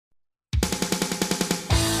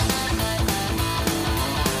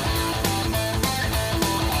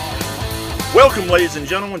Welcome, ladies and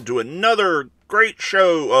gentlemen, to another great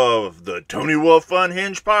show of the Tony Wolfe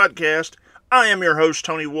Un-Hinged podcast. I am your host,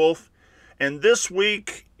 Tony Wolfe, and this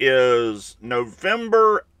week is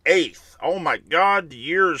November 8th. Oh my God, the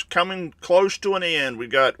year is coming close to an end. We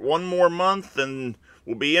got one more month and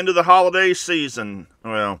we'll be into the holiday season.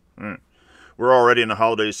 Well, we're already in the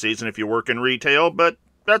holiday season if you work in retail, but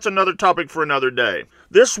that's another topic for another day.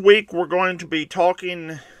 This week we're going to be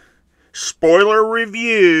talking spoiler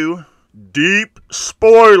review, deep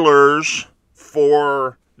spoilers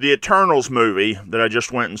for the Eternals movie that I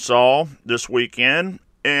just went and saw this weekend.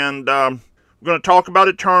 And we're going to talk about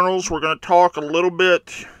Eternals. We're going to talk a little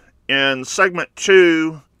bit in segment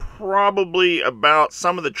 2, probably about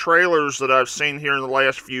some of the trailers that I've seen here in the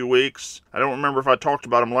last few weeks. I don't remember if I talked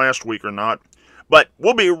about them last week or not. But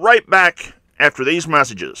we'll be right back after these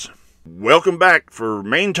messages. Welcome back for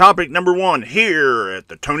main topic number 1 here at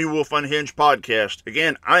the Tony Wolfe Unhinged podcast.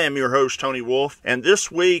 Again, I am your host, Tony Wolfe, and this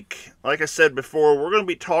week, like I said before, we're going to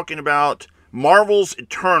be talking about Marvel's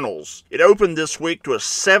Eternals. It opened this week to a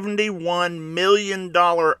 $71 million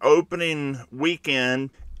opening weekend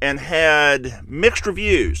and had mixed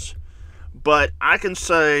reviews. But I can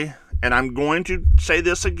say, and I'm going to say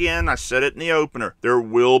this again, I said it in the opener, there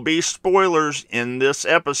will be spoilers in this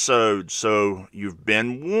episode, so you've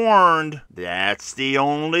been warned. That's the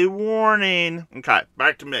only warning. Okay,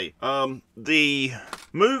 back to me. The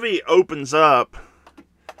movie opens up,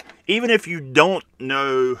 even if you don't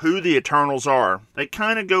know who the Eternals are, they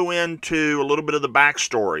kind of go into a little bit of the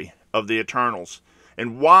backstory of the Eternals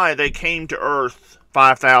and why they came to Earth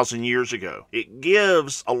 5,000 years ago. It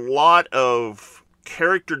gives a lot of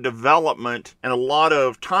character development and a lot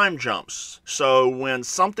of time jumps. So when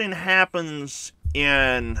something happens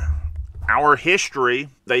in our history,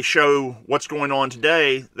 they show what's going on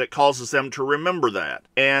today that causes them to remember that.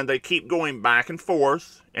 And they keep going back and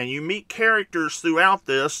forth, and you meet characters throughout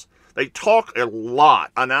this. They talk a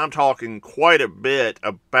lot, and I'm talking quite a bit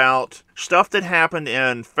about stuff that happened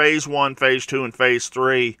in Phase 1, Phase 2, and Phase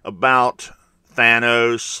 3 about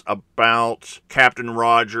Thanos, about Captain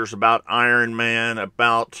Rogers, about Iron Man,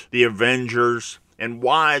 about the Avengers, and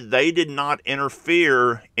why they did not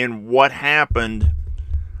interfere in what happened.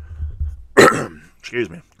 Excuse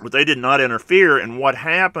me. But they did not interfere in what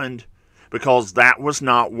happened because that was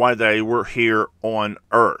not why they were here on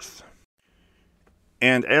Earth.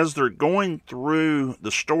 And as they're going through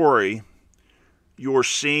the story, you're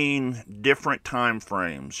seeing different time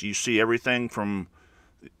frames. You see everything from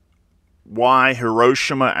why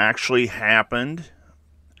Hiroshima actually happened,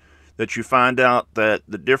 that you find out that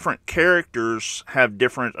the different characters have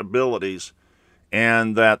different abilities,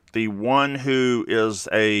 and that the one who is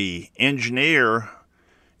an engineer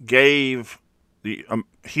gave the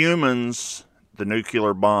humans the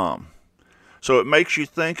nuclear bomb. So it makes you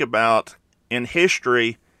think about, in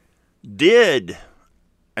history, did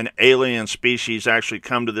an alien species actually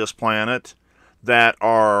come to this planet that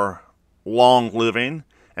are long-living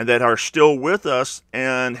and that are still with us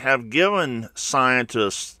and have given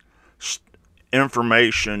scientists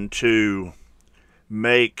information to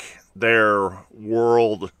make their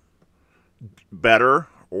world better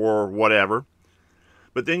or whatever.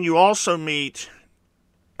 But then you also meet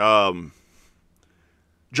Jon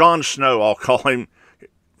Snow, I'll call him,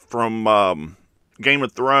 from Game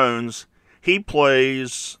of Thrones. He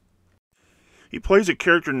plays a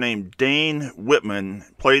character named Dane Whitman,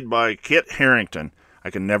 played by Kit Harington. I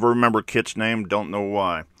can never remember Kit's name, don't know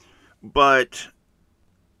why. But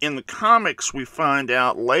in the comics, we find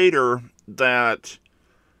out later that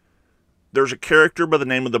there's a character by the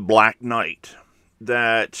name of the Black Knight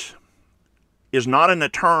that is not an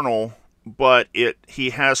Eternal, but he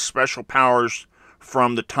has special powers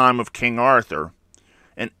from the time of King Arthur.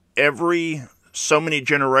 And every so many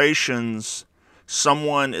generations,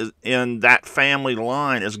 someone in that family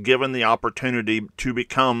line is given the opportunity to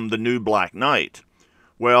become the new Black Knight.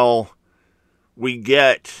 Well, we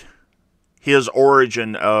get his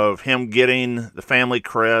origin of him getting the family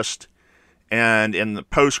crest, and in the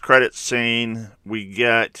post-credit scene, we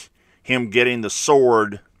get him getting the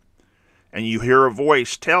sword, and you hear a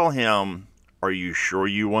voice tell him, "Are you sure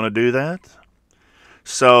you want to do that?"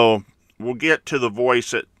 So we'll get to the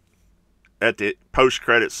voice at the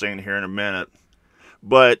post-credit scene here in a minute.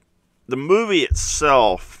 But the movie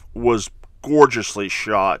itself was gorgeously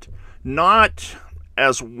shot. Not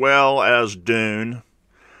as well as Dune,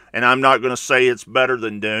 and I'm not going to say it's better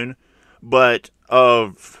than Dune, but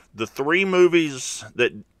of the 3 movies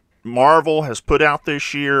that Marvel has put out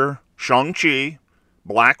this year, Shang-Chi,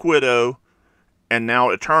 Black Widow, and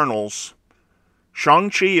now Eternals,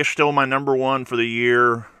 Shang-Chi is still my number 1 for the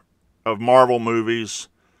year of Marvel movies,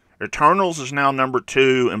 Eternals is now number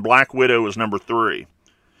 2, and Black Widow is number 3.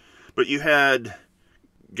 But you had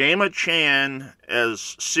Gama Chan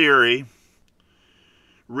as Siri,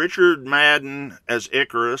 Richard Madden as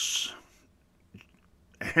Icarus,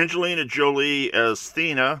 Angelina Jolie as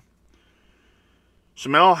Thena,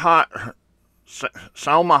 Salma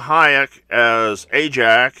Hayek as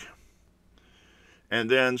Ajak, and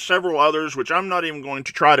then several others, which I'm not even going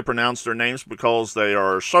to try to pronounce their names because they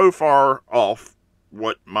are so far off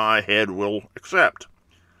what my head will accept.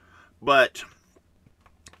 But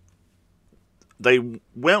they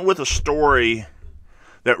went with a story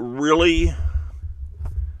that really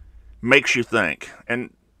makes you think.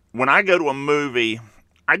 And when I go to a movie,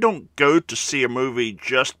 I don't go to see a movie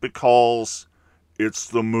just because it's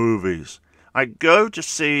the movies. I go to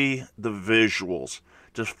see the visuals,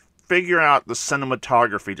 to figure out the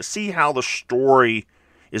cinematography, to see how the story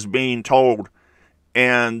is being told.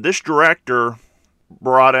 And this director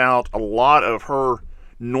brought out a lot of her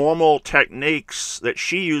normal techniques that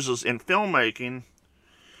she uses in filmmaking,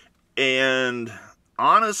 and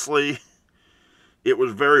honestly, it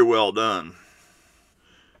was very well done.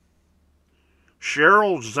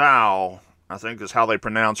 Cheryl Zhao, I think is how they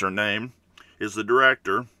pronounce her name, is the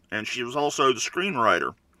director, and she was also the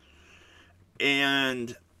screenwriter.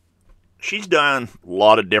 And she's done a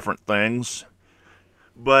lot of different things,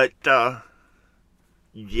 but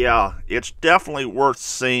yeah, it's definitely worth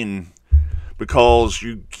seeing because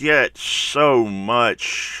you get so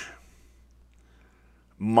much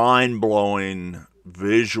mind-blowing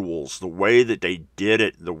visuals, the way that they did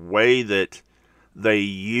it, the way that they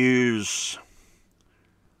use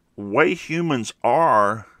the way humans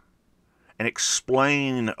are and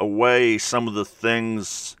explain away some of the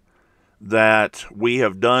things that we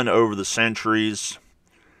have done over the centuries,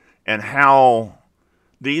 and how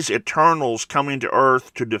these Eternals coming to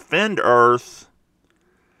Earth to defend Earth,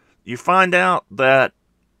 you find out that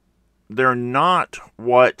they're not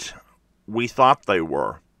what we thought they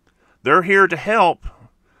were. They're here to help.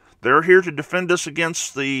 They're here to defend us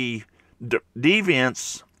against the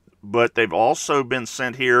deviants, but they've also been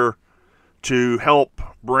sent here to help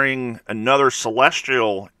bring another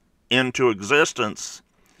celestial into existence.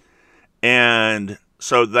 And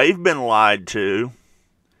so they've been lied to.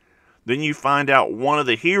 Then you find out one of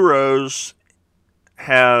the heroes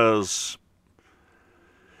has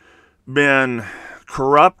been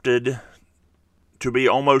corrupted to be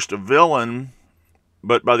almost a villain,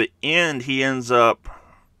 but by the end he ends up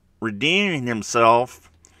redeeming himself.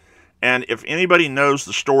 And if anybody knows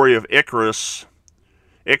the story of Icarus,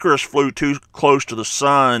 Icarus flew too close to the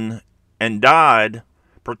sun and died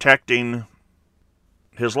protecting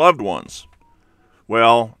his loved ones.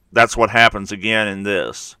 Well, that's what happens again in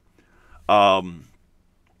this.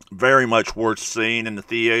 Very much worth seeing in the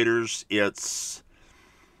theaters.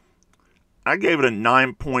 I gave it a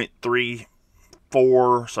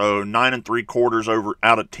 9.34, so 9 3/4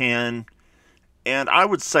 out of 10. And I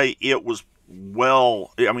would say it was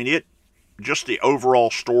just the overall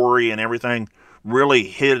story and everything really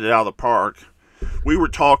hit it out of the park. We were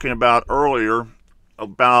talking about earlier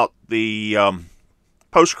about the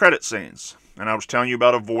post-credit scenes. And I was telling you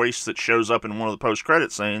about a voice that shows up in one of the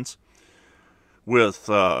post-credit scenes with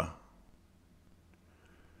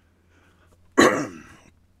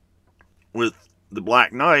with the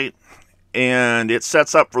Black Knight, and it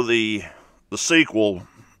sets up for the sequel.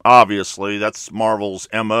 Obviously, that's Marvel's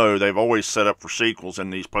MO. They've always set up for sequels in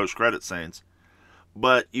these post-credit scenes.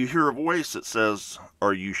 But you hear a voice that says,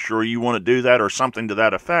 "Are you sure you want to do that?" or something to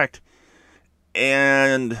that effect.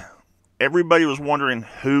 And everybody was wondering,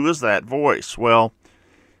 who is that voice? Well,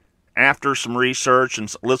 after some research and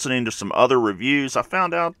listening to some other reviews, I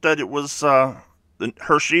found out that it was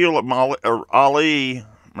Mahershala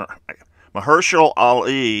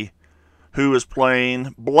Ali, who is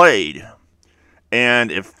playing Blade. And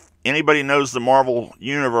if anybody knows the Marvel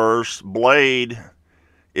Universe, Blade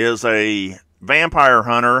is a vampire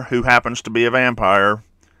hunter who happens to be a vampire,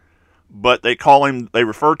 but they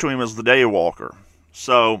refer to him as the Daywalker.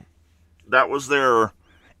 So that was their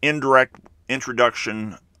indirect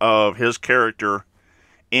introduction of his character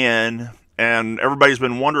and everybody's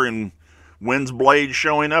been wondering, when's Blade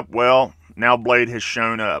showing up? Well, now Blade has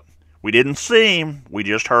shown up. We didn't see him, we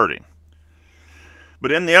just heard him.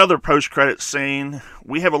 But in the other post-credit scene,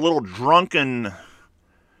 we have a little drunken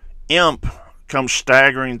imp come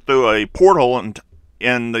staggering through a portal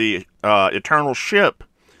in the Eternal ship.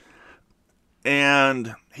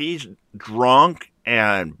 And he's drunk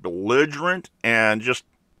and belligerent and just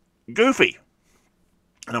goofy.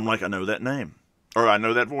 And I'm like, I know that name. Or I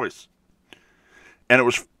know that voice. And it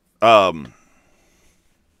was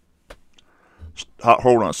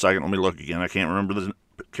Hold on a second. Let me look again. I can't remember the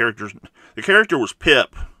characters. The character was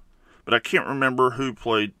Pip, but I can't remember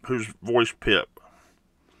whose voiced Pip.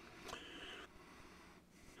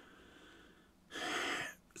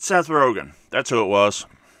 Seth Rogen. That's who it was.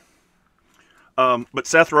 But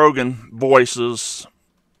Seth Rogen voices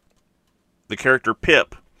the character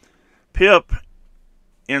Pip. Pip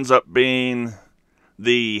ends up being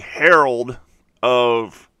the herald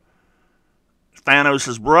of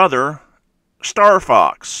Thanos' brother, Star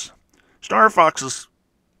Fox. Star Fox's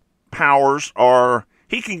powers are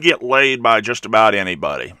he can get laid by just about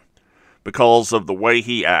anybody because of the way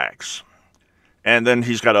he acts. And then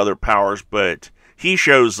he's got other powers, but he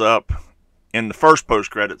shows up in the first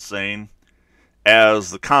post-credit scene as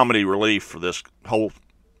the comedy relief for this whole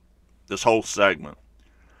segment.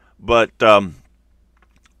 But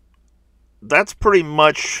that's pretty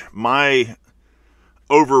much my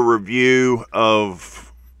over-review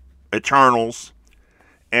of Eternals.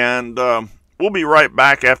 And we'll be right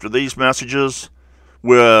back after these messages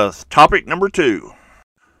with topic number 2.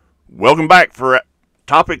 Welcome back for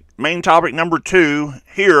main topic number 2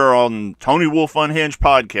 here on Tony Wolfe Un-Hinged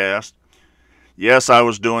podcast. Yes, I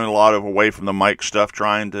was doing a lot of away from the mic stuff,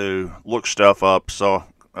 trying to look stuff up, so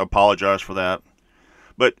I apologize for that.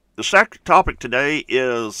 But the second topic today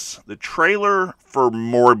is the trailer for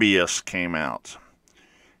Mobius came out.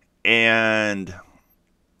 And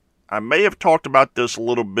I may have talked about this a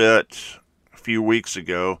little bit a few weeks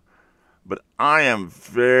ago, but I am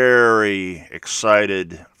very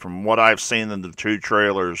excited from what I've seen in the 2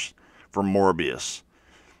 trailers for Mobius.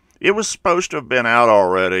 It was supposed to have been out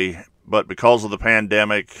already, but because of the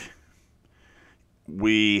pandemic,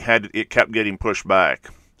 it kept getting pushed back.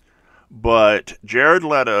 But Jared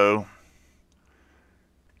Leto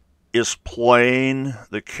is playing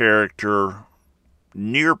the character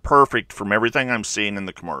near perfect from everything I'm seeing in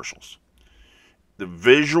the commercials. The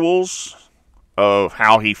visuals of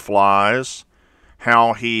how he flies,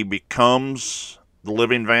 how he becomes the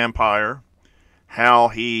living vampire, how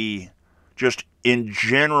he just in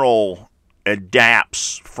general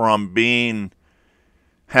adapts from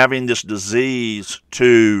having this disease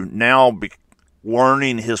to now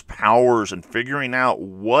learning his powers and figuring out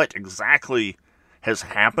what exactly has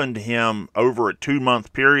happened to him over a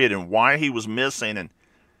 2-month period and why he was missing, and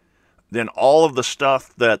then all of the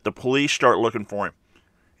stuff that the police start looking for him.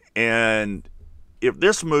 And if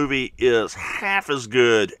this movie is half as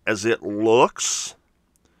good as it looks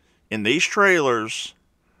in these trailers,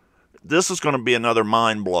 this is going to be another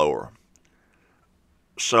mind blower.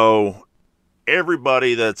 So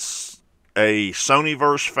everybody that's a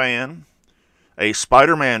Sonyverse fan, a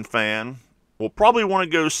Spider-Man fan, will probably want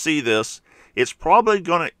to go see this. It's probably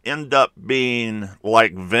going to end up being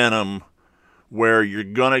like Venom, where you're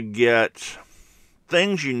going to get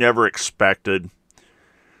things you never expected.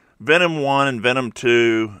 Venom 1 and Venom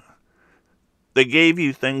 2, they gave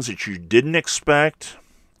you things that you didn't expect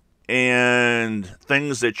and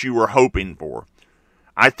things that you were hoping for.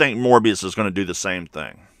 I think Mobius is going to do the same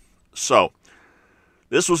thing. So,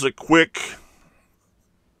 this was a quick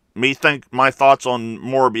my thoughts on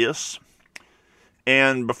Mobius.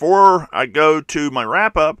 And before I go to my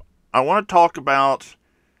wrap-up, I want to talk about,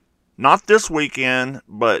 not this weekend,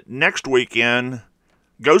 but next weekend,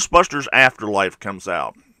 Ghostbusters Afterlife comes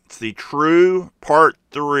out. It's the true Part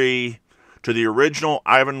 3 to the original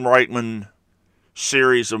Ivan Reitman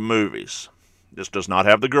series of movies. This does not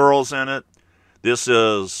have the girls in it. This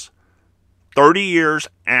is 30 years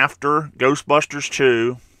after Ghostbusters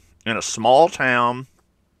 2 in a small town.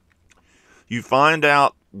 You find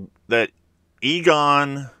out that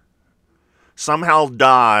Egon somehow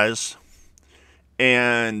dies,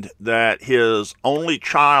 and that his only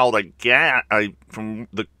child, from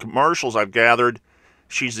the commercials I've gathered,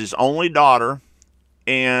 she's his only daughter,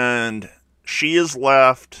 and she is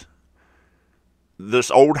left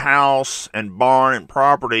this old house and barn and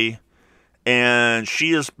property, and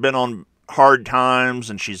she has been on hard times,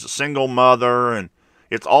 and she's a single mother, and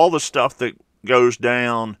it's all the stuff that goes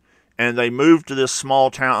down. And they moved to this small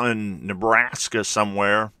town in Nebraska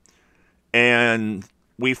somewhere, and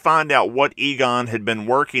we find out what Egon had been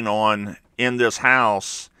working on in this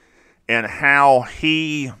house and how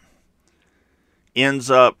he ends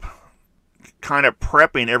up kind of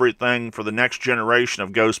prepping everything for the next generation of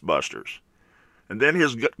Ghostbusters. And then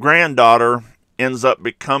his granddaughter ends up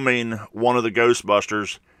becoming one of the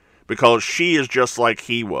Ghostbusters because she is just like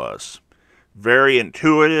he was. Very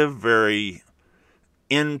intuitive, very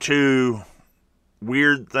into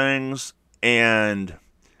weird things, and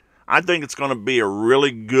I think it's going to be a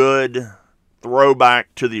really good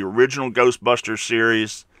throwback to the original Ghostbusters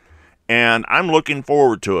series, and I'm looking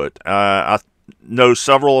forward to it. know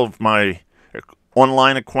several of my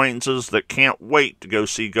online acquaintances that can't wait to go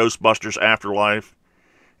see Ghostbusters Afterlife.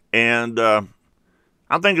 And I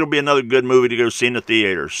think it'll be another good movie to go see in the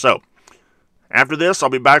theaters. So, after this, I'll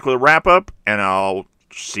be back with a wrap-up, and I'll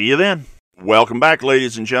see you then. Welcome back,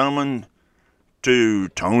 ladies and gentlemen, to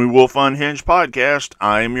Tony Wolfe Un-Hinged podcast.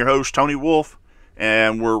 I am your host, Tony Wolfe,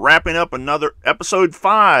 and we're wrapping up another episode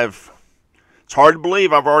 5. It's hard to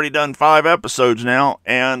believe I've already done 5 episodes now,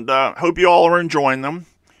 and hope you all are enjoying them.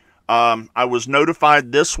 I was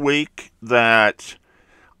notified this week that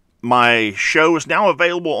my show is now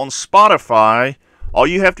available on Spotify. All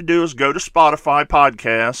you have to do is go to Spotify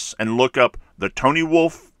podcasts and look up the Tony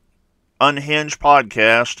Wolfe Un-Hinged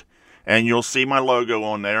podcast, and you'll see my logo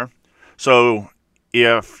on there. So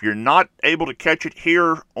if you're not able to catch it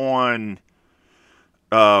here on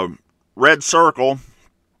Red Circle,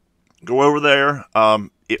 go over there.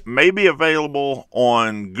 It may be available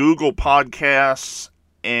on Google Podcasts,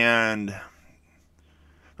 and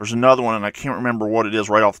there's another one, and I can't remember what it is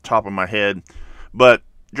right off the top of my head. But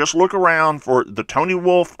just look around for the Tony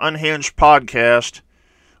Wolfe Unhinged podcast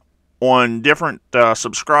on different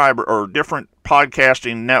subscriber or different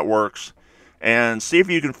podcasting networks, and see if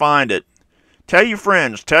you can find it. Tell your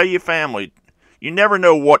friends, tell your family. You never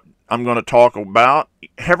know what I'm going to talk about.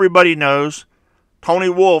 Everybody knows Tony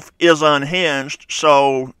Wolfe is unhinged,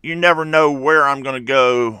 so you never know where I'm going to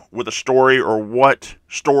go with a story or what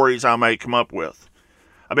stories I may come up with.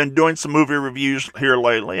 I've been doing some movie reviews here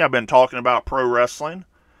lately. I've been talking about pro wrestling,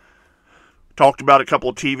 talked about a couple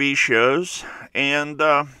of TV shows, and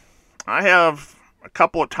I have a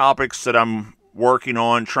couple of topics that I'm working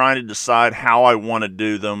on, trying to decide how I want to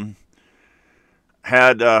do them.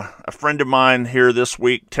 Had a friend of mine here this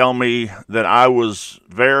week tell me that I was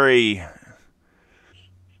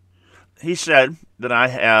he said that I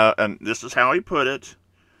have, and this is how he put it,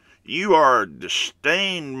 you are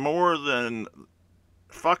disdain more than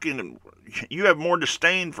you have more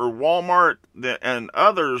disdain for Walmart and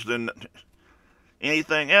others than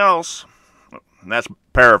anything else. That's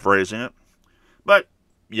paraphrasing it. But,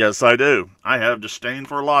 yes, I do. I have disdain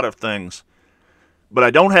for a lot of things. But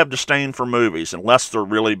I don't have disdain for movies, unless they're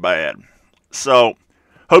really bad. So,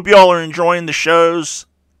 hope you all are enjoying the shows.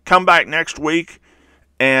 Come back next week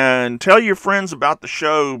and tell your friends about the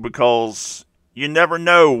show, because you never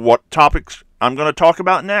know what topics I'm going to talk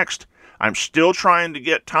about next. I'm still trying to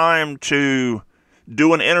get time to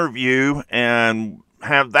do an interview and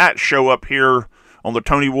have that show up here on the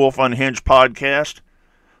Tony Wolfe Unhinged podcast.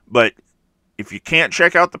 But if you can't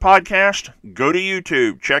check out the podcast, go to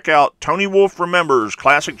YouTube. Check out Tony Wolfe Remembers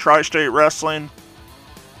Classic Tri-State Wrestling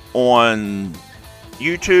on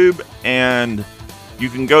YouTube, and you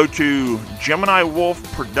can go to Gemini Wolf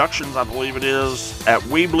Productions, I believe it is, at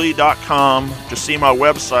Weebly.com to see my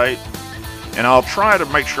website. And I'll try to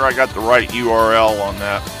make sure I got the right URL on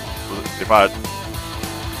that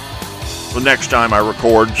the next time I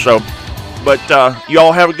record. So, but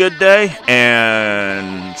y'all have a good day,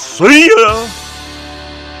 and see ya!